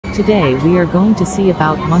Today we are going to see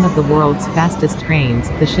about one of the world's fastest trains,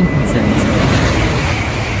 the Shinkansens.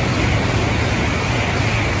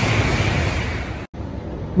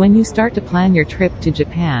 When you start to plan your trip to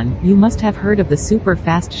Japan, you must have heard of the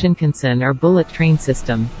super-fast Shinkansen or bullet train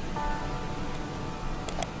system.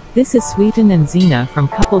 This is Sweeten and Zena from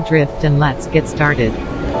Couple Drift, and let's get started.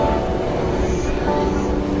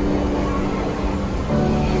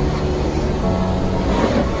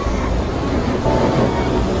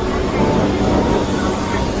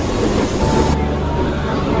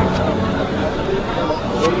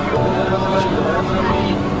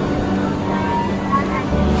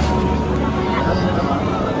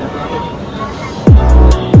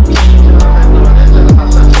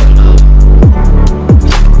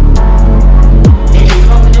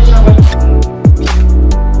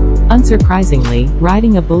 Unsurprisingly,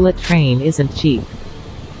 riding a bullet train isn't cheap.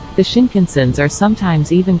 The Shinkansens are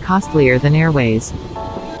sometimes even costlier than airways.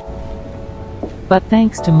 But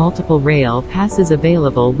thanks to multiple rail passes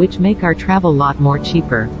available which make our travel lot more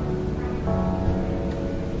cheaper.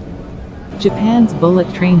 Japan's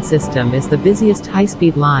bullet train system is the busiest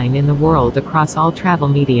high-speed line in the world across all travel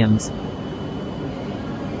mediums.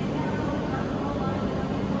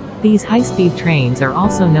 These high-speed trains are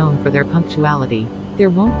also known for their punctuality. There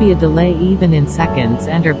won't be a delay even in seconds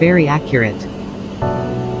and are very accurate.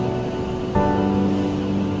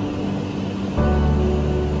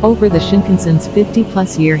 Over the Shinkansen's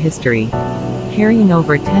 50-plus year history, carrying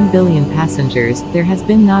over 10 billion passengers, there has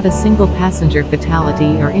been not a single passenger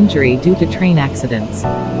fatality or injury due to train accidents.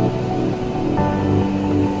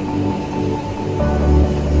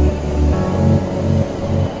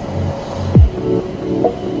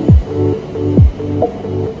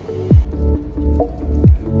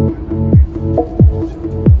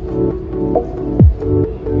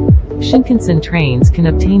 Shinkansen trains can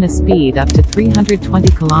obtain a speed up to 320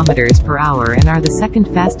 km per hour and are the second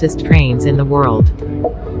fastest trains in the world.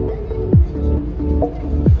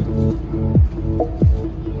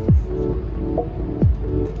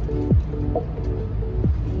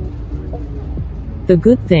 The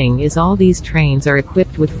good thing is all these trains are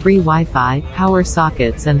equipped with free Wi-Fi, power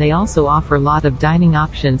sockets, and they also offer lot of dining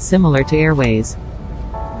options similar to airways.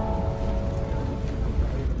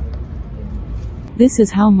 This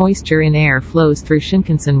is how moisture in air flows through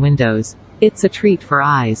Shinkansen windows. It's a treat for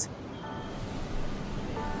eyes.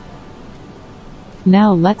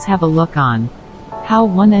 Now let's have a look on how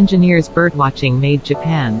one engineer's birdwatching made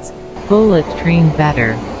Japan's bullet train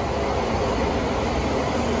better.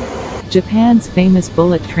 Japan's famous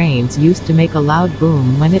bullet trains used to make a loud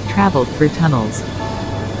boom when it traveled through tunnels.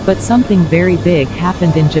 But something very big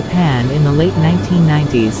happened in Japan in the late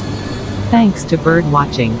 1990s. Thanks to bird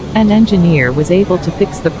watching, an engineer was able to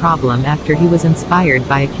fix the problem after he was inspired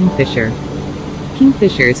by a kingfisher.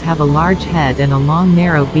 Kingfishers have a large head and a long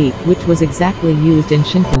narrow beak, which was exactly used in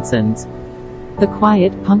Shinkansens. The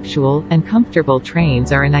quiet, punctual, and comfortable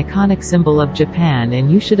trains are an iconic symbol of Japan, and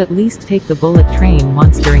you should at least take the bullet train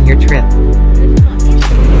once during your trip.